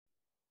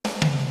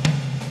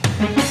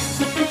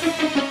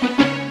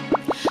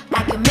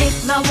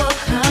my world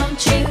come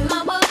true.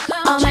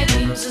 All my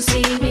dreams will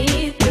see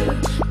me through.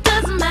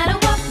 Doesn't matter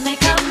what may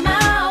come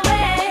my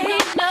way.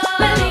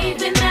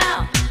 Believe me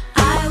now,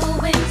 I will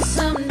win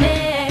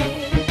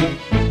someday.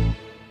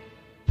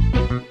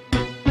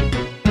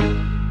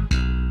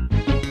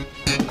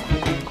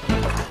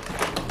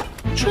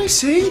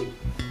 Tracy,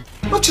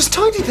 not just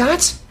tidy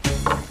that.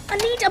 I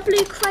need a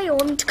blue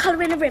crayon to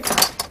colour in a river.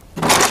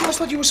 I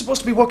thought you were supposed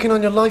to be working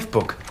on your life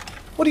book.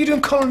 What are you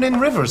doing colouring in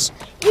rivers?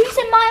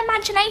 Using my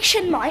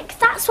imagination, Mike.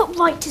 That's what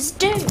writers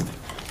do.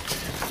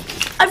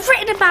 I've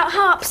written about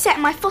how upset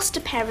my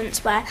foster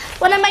parents were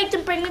when I made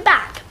them bring me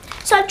back.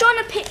 So I've drawn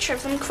a picture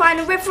of them crying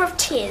a river of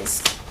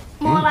tears.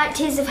 More like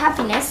tears of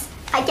happiness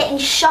at getting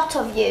shot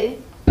of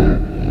you.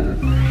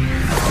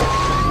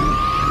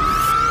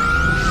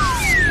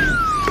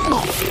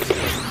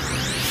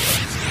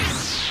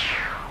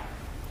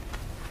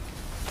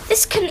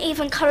 This couldn't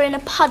even colour in a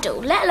puddle,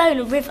 let alone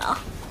a river.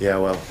 Yeah,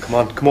 well, come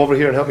on, come over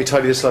here and help me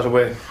tidy this lot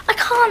away. I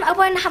can't. I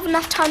won't have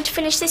enough time to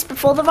finish this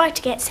before the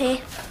writer gets here.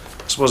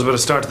 I suppose I better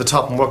start at the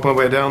top and work my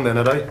way down then,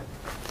 had I?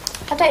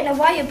 I don't know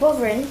why you're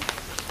bothering.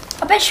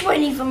 I bet she won't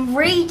even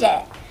read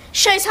it.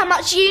 Shows how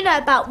much you know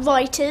about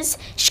writers.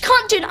 She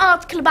can't do an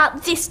article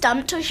about this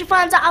dump until she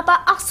finds out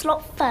about us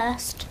lot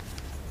first.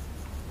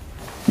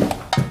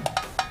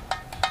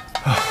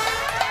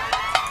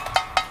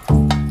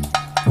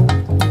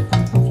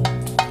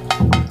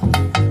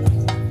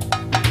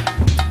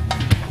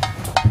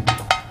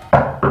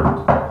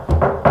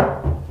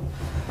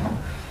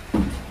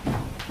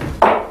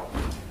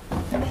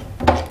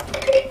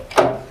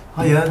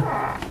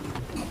 Hiya.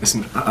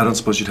 Listen, I don't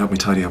suppose you'd help me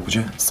tidy up, would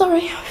you?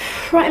 Sorry,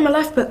 writing my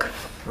life book.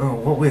 Oh,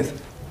 what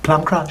with?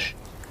 Plan crash?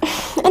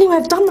 Anyway,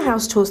 I've done the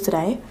house chores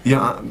today.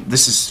 Yeah,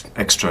 this is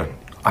extra.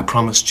 I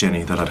promised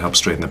Jenny that I'd help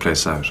straighten the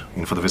place out,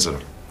 for the visitor.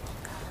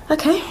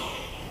 Okay.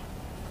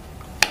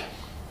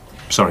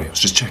 Sorry, I was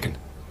just checking.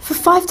 For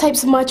 5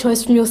 tapes of my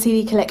choice from your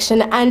CD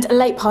collection and a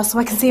late pass so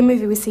I can see a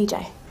movie with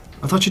CJ.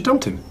 I thought you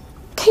dumped him.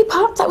 Keep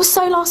up, that was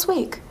so last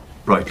week.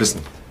 Right,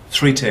 listen.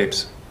 3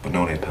 tapes, but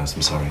no late pass,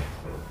 I'm sorry.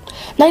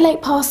 No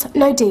late pass,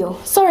 no deal.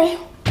 Sorry.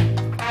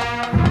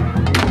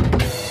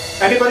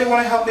 Anybody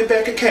want to help me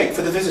bake a cake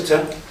for the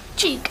visitor?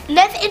 Duke,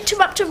 never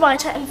interrupt a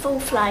writer in full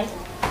flow.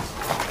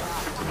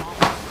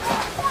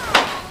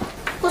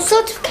 What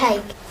sort of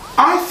cake?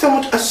 I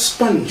thought a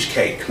sponge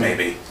cake,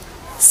 maybe.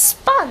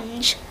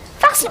 Sponge?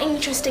 That's not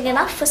interesting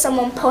enough for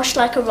someone posh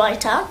like a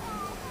writer.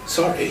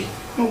 Sorry.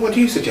 Well, what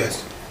do you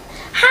suggest?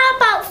 How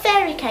about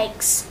fairy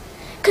cakes?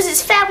 Because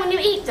it's fair when you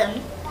eat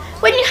them.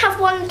 When you have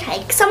one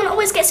cake, someone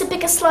always gets a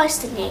bigger slice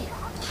than you.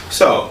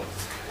 So,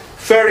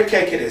 fairy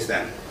cake it is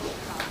then.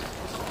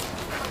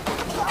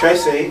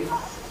 Tracy,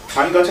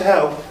 are you going to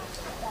help?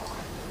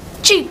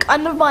 Duke,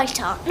 I'm a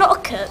writer, not a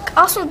cook.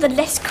 Ask one of the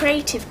less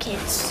creative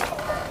kids.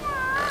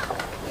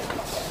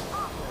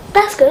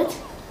 That's good.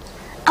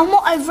 And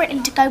what I've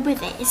written to go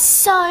with it is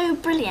so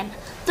brilliant.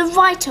 The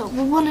writer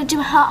will want to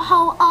do her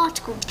whole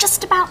article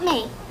just about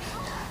me.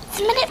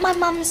 The minute my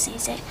mum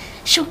sees it,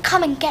 she'll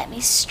come and get me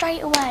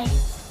straight away.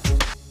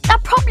 They'll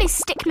probably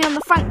stick me on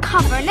the front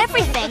cover and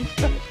everything.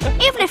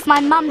 Even if my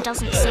mum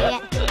doesn't see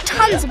it,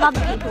 tons of other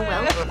people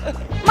will.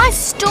 My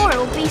story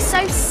will be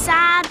so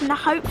sad and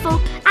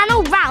hopeful and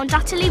all round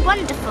utterly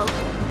wonderful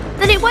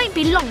that it won't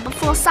be long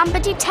before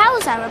somebody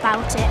tells her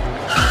about it.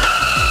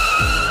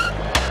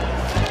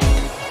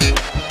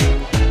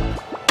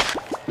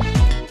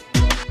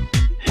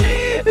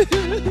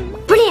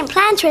 Brilliant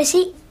plan,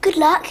 Tracy. Good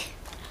luck.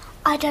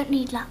 I don't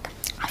need luck.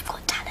 I've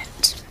got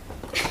talent.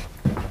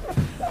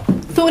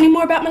 Thought any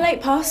more about my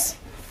late pass?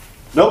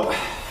 Nope.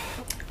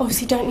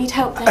 Obviously don't need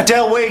help then.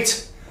 Adele,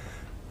 wait!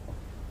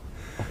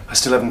 I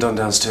still haven't done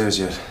downstairs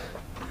yet.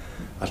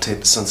 I'll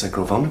tape the Sunset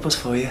Grove omnibus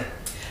for you.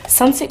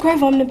 Sunset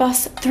Grove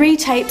omnibus, 3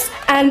 tapes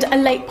and a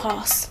late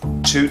pass.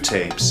 2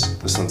 tapes,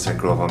 the Sunset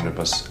Grove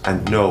omnibus,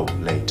 and no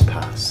late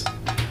pass.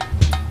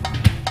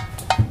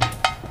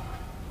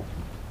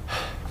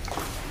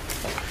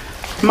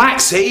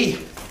 Maxie!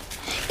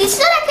 You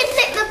said I could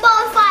lick the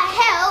bonfire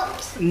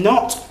helps.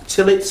 Not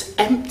till it's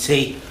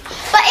empty.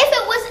 But if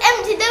it was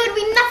empty, there would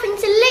be nothing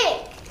to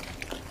lick.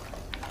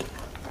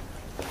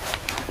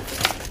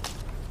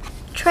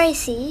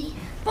 Tracy,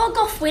 Bog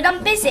off, Win,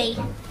 I'm busy.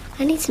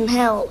 I need some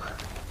help.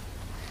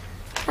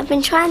 I've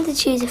been trying to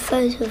choose a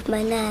photo of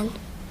my nan.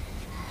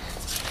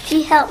 If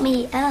you help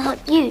me, I'll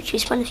help you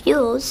choose one of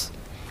yours.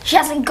 She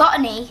hasn't got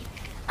any.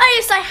 Oh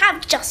yes, I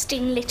have,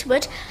 Justine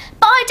Littlewood,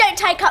 but I don't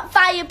take up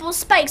valuable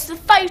space with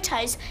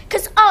photos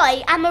because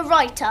I am a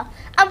writer,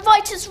 and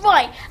writers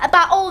write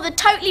about all the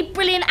totally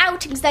brilliant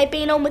outings they've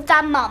been on with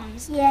their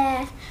mums.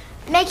 Yeah,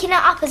 making it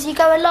up as you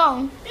go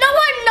along. No,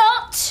 I'm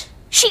not!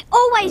 She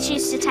always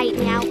used to take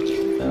me out.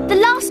 The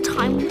last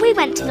time we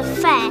went to the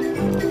fair,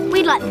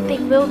 we liked the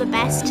big wheel the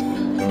best,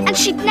 and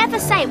she'd never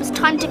say it was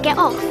time to get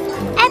off,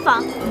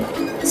 ever.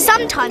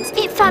 Sometimes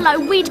it felt like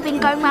we'd been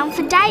going round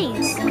for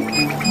days.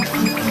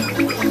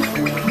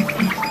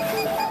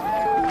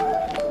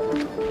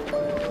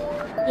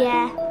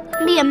 Yeah,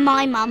 me and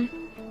my mum.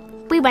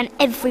 We went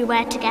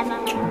everywhere together.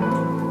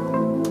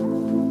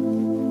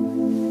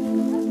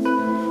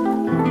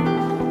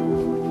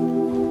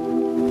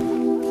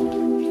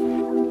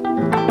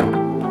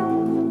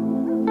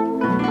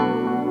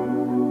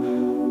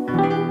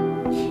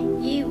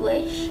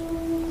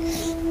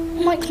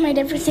 Mike's made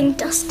everything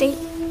dusty.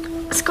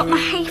 It's got my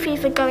hay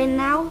fever going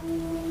now.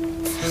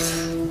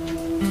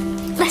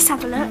 Let's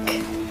have a look.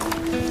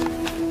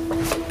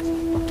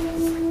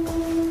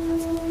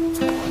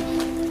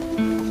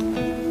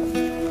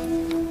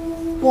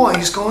 What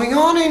is going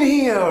on in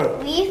here?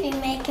 We've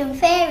been making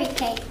fairy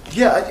cake.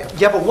 Yeah,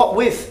 but what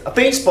with? A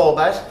baseball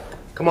bat?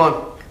 Come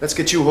on, let's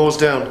get you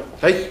hosed down.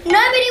 Hey?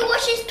 Nobody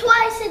washes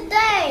twice a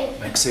day.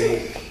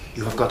 Maxie,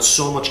 you have got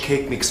so much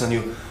cake mix on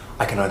you,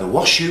 I can either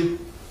wash you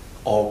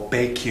or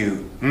bake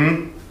you.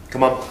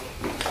 Come on.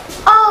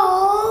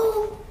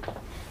 Oh!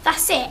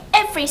 That's it.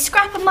 Every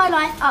scrap of my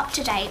life up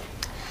to date.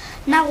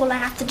 Now all I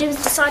have to do is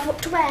decide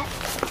what to wear.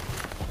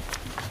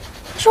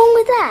 What's wrong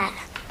with that?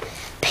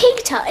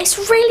 Peter,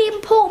 it's really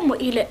important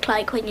what you look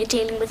like when you're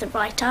dealing with a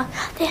writer.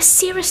 They're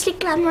seriously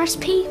glamorous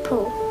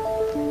people.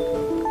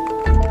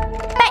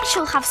 Bet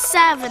she'll have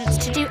servants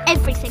to do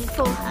everything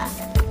for her.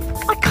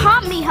 I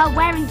can't meet her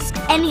wearing just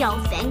any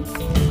old thing.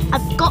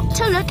 I've got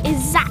to look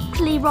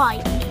exactly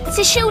right,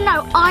 so she'll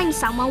know I'm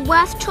someone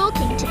worth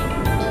talking to.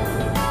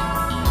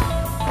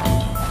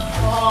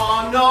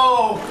 Oh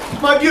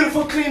no! My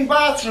beautiful clean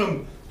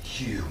bathroom!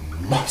 You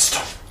monster!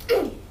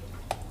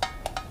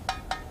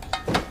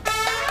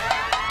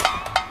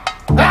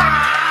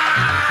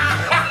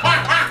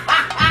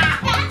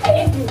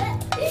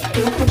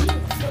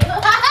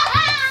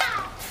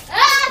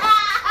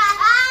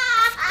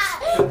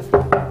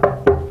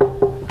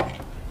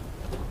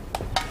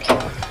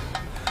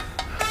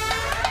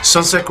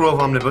 Sunset Grove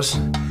Omnibus,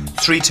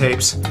 3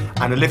 tapes,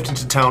 and a lift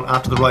into town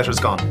after the writer's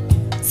gone.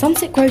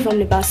 Sunset Grove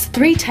Omnibus,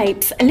 3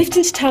 tapes, a lift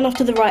into town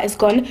after the writer's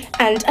gone,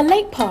 and a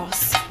late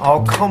pass.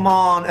 Oh, come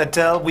on,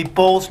 Adele. We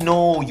both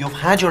know you've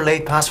had your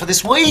late pass for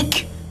this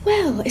week.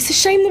 Well, it's a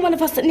shame the one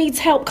of us that needs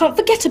help can't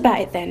forget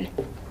about it then.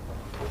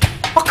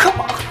 Oh, come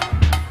on.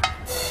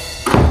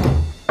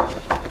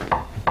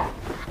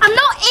 I'm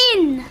not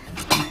in!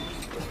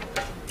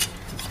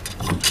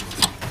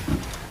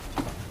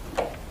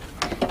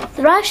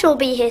 The writer will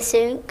be here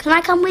soon. Can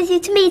I come with you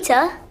to meet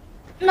her?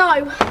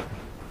 No.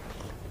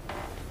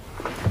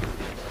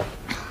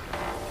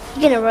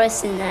 You're gonna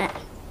roast in that.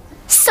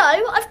 So,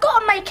 I've got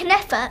to make an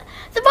effort.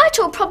 The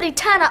writer will probably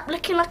turn up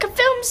looking like a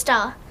film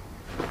star.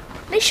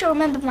 At least she'll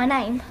remember my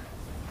name.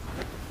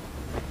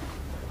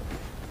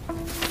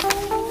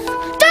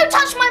 Don't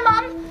touch my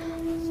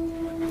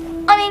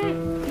mum! I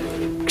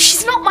mean,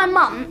 she's not my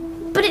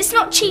mum, but it's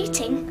not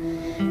cheating,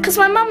 because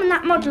my mum and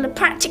that model are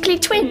practically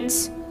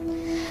twins.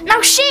 Now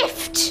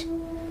shift!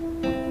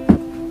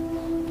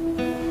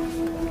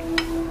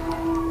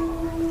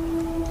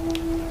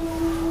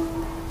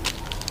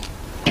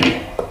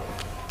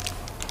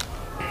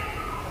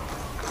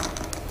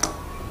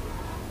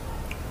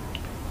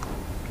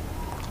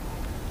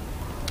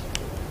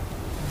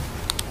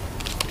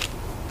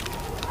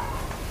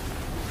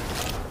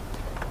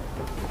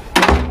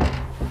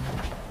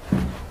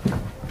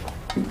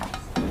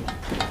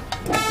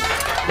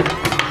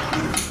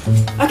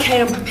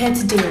 Okay, I'm prepared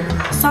to deal.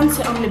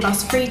 Sunset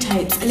Omnibus, 3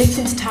 tapes, a lift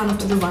into town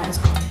after the writer's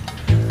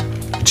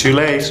gone. Too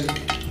late.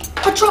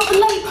 I dropped the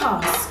late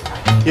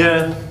pass.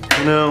 Yeah,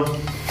 I know.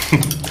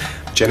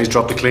 Jenny's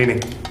dropped the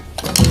cleaning.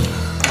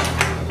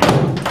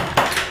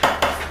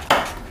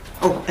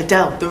 Oh,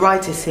 Adele, the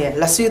writer's here.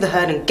 Lasso the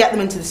herd and get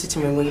them into the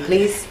sitting room, will you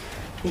please?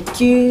 Thank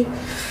you.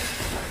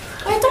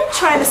 Oh, don't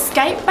try and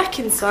escape. Back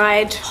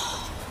inside.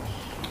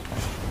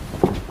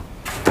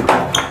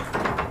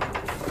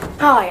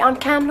 Hi, I'm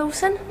Cam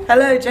Lawson.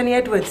 Hello, Jenny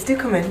Edwards. Do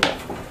come in.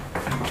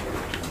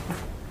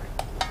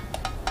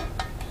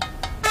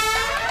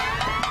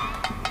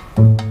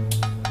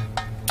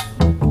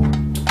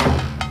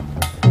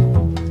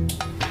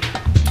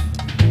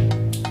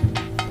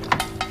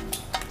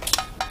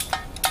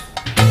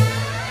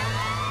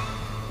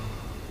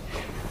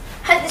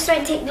 Hope this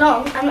won't take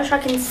long. I'm not sure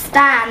I can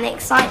stand the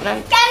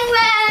excitement.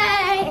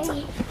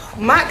 Gangway!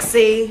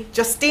 Maxie,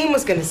 Justine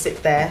was going to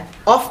sit there.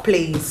 Off,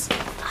 please.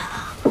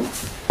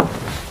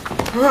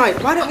 Right,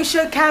 why don't we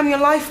show Cam your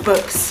life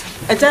books?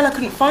 Adele, I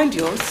couldn't find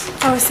yours.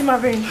 Oh, it's in my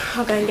room.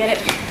 I'll go and get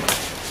it.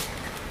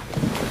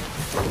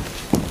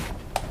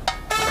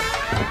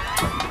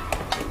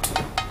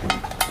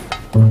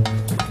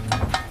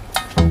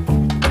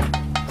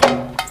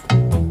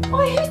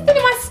 Oh, who's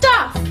stealing my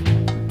stuff?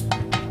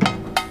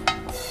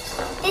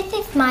 This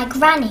is my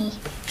granny.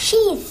 She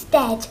is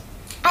dead.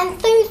 And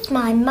so's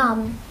my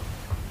mum.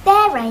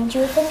 They're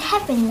angels in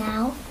heaven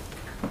now.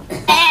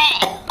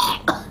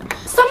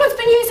 Someone's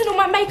been using all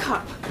my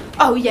makeup.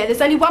 Oh yeah,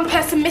 there's only one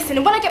person missing,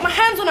 and when I get my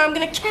hands on her, I'm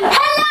gonna kill her.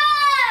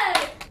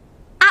 Hello!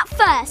 At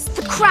first,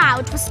 the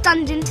crowd was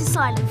stunned into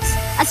silence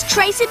as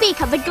Tracy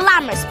Beaker, the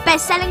glamorous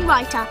best-selling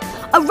writer,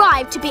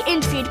 arrived to be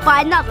interviewed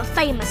by another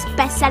famous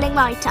best-selling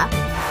writer.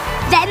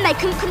 Then they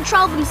couldn't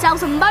control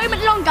themselves a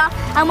moment longer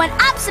and went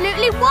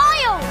absolutely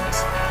wild.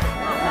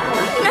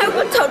 No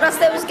one told us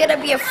there was going to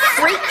be a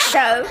freak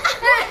show.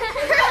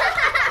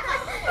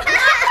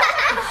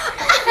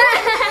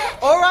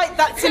 All right,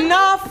 that's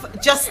enough.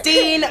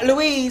 Justine,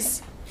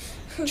 Louise.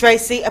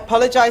 Tracy,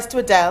 apologise to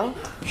Adele.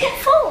 What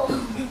for?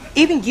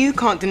 Even you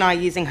can't deny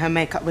using her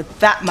makeup with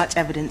that much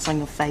evidence on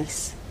your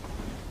face.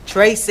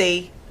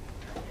 Tracy.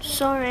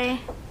 Sorry.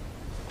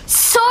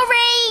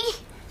 Sorry!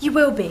 You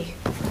will be.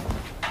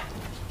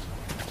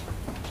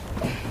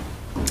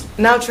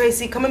 Now,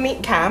 Tracy, come and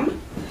meet Cam.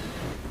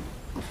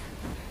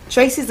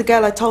 Tracy's the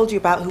girl I told you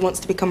about who wants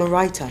to become a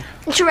writer.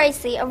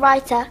 Tracy, a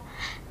writer?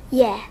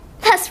 Yeah,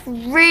 that's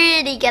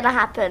really gonna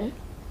happen.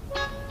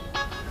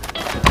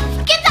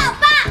 Give that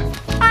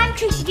back! I'm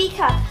Tracy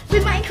Beaker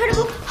with my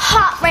incredible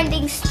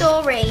heart-rending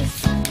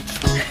stories.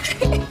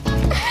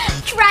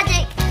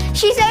 Tragic.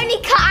 She's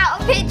only cut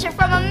out a picture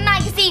from a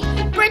magazine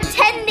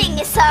pretending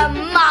it's her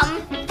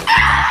mum.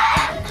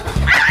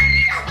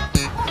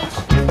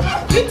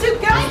 You two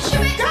girls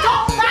should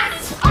stop that!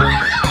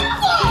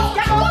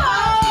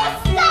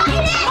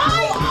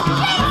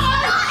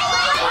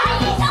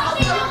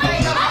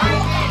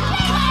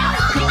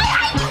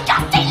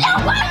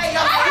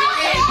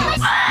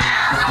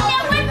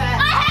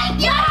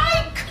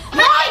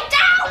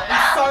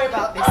 Sorry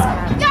about this,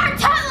 Cam. You're a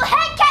total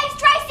head case,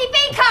 Tracy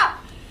Beaker!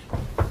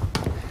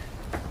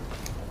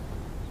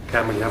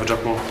 Cam, will you have a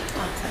drop more? Oh,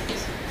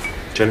 thanks.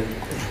 Jenny?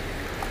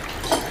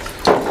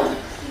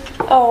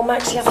 Oh,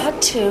 Maxie, I've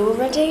had 2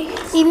 already.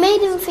 You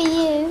made them for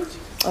you.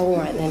 Oh, all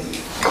right then.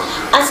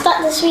 I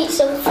stuck the sweets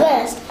on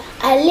first.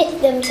 I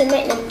lit them to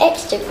make them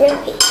extra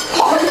grippy.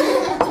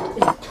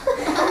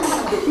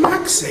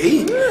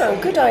 Maxie? Oh,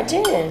 good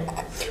idea.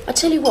 I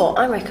tell you what,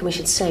 I reckon we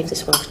should save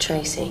this one for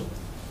Tracy.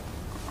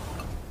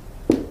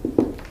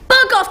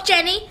 Bug off,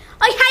 Jenny.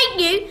 I hate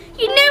you.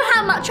 You knew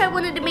how much I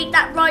wanted to meet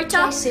that writer.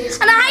 Tracy,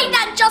 And I hate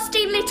that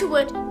Justine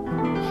Littlewood.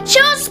 She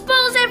always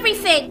spoils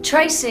everything.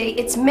 Tracy,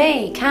 it's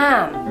me,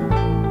 Cam.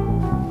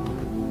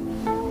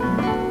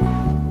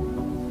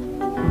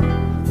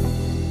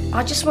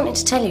 I just wanted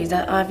to tell you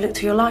that I've looked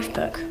through your life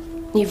book.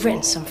 You've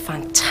written some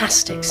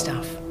fantastic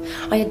stuff.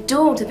 I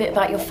adored the bit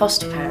about your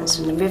foster parents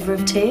and the River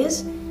of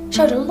Tears.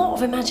 Showed a lot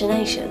of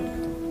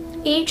imagination.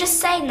 Are you just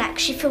saying that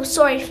because you feel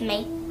sorry for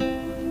me?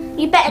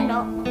 You better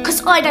not,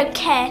 because I don't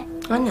care.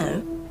 I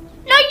know.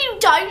 No, you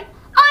don't.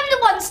 I'm the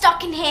one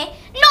stuck in here,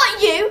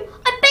 not you.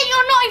 I bet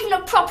you're not even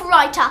a proper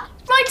writer.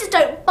 Writers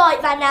don't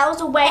bite their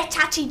nails or wear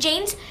tatty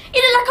jeans.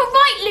 You look like a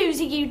right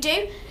loser, you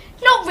do.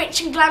 Not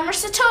rich and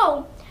glamorous at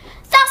all.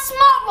 That's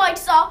smart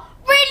writers are.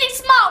 Really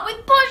smart,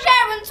 with posh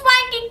hair and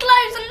swanky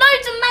clothes and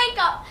loads of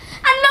makeup.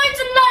 And loads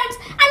and loads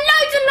and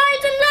loads and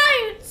loads and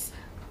loads.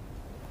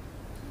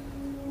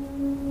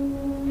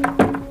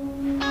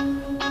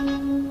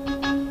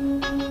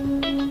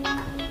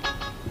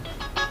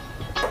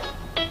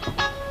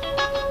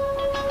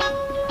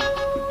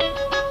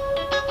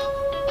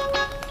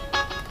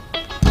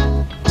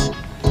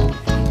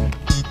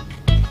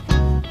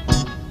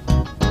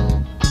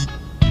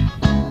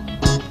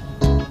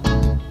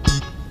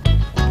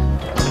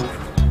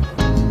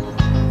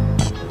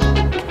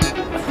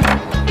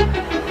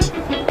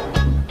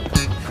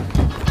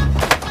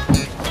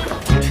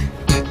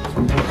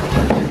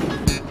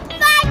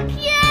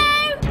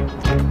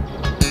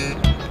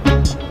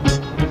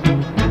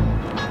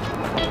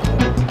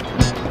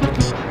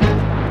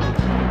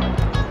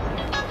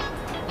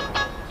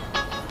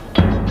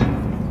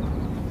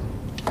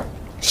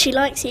 She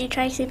likes you,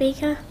 Tracy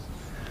Beaker.